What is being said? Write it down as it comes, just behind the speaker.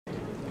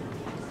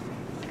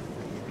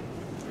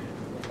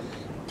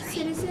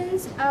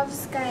Citizens of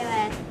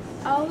Skyland,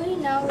 all we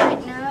know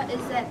right now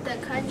is that the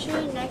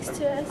country next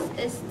to us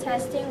is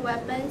testing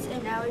weapons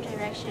in our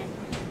direction.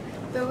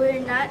 But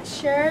we're not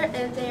sure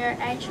if they are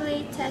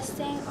actually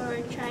testing or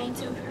trying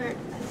to hurt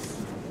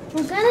us.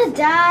 We're gonna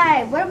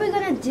die. What are we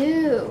gonna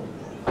do?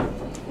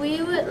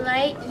 We would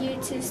like you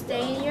to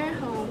stay in your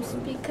homes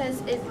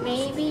because it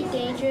may be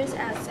dangerous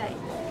outside.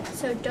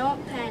 So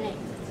don't panic.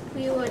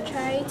 We will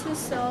try to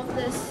solve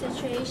this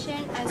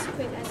situation as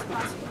quick as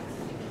possible.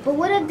 But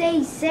what if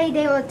they say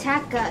they will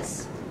attack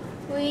us?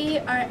 We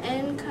are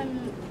in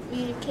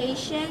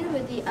communication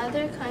with the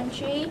other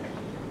country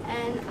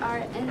and are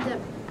in the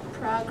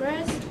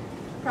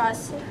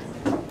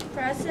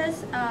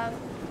process of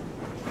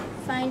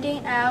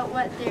finding out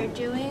what they're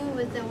doing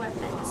with the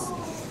weapons.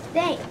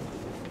 Thanks.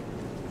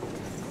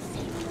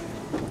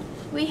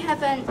 We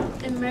have an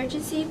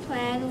emergency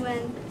plan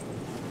when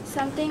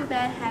something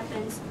bad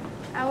happens.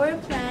 Our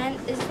plan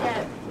is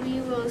that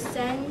we will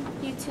send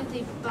you to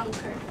the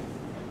bunker,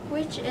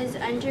 which is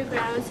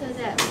underground so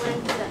that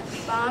when the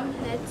bomb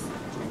hits,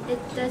 it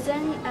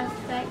doesn't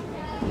affect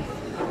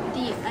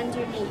the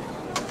underneath.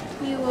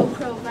 We will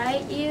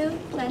provide you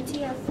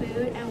plenty of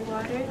food and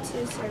water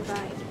to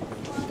survive.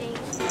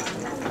 Thanks.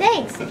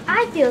 Thanks.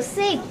 I feel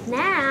safe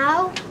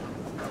now.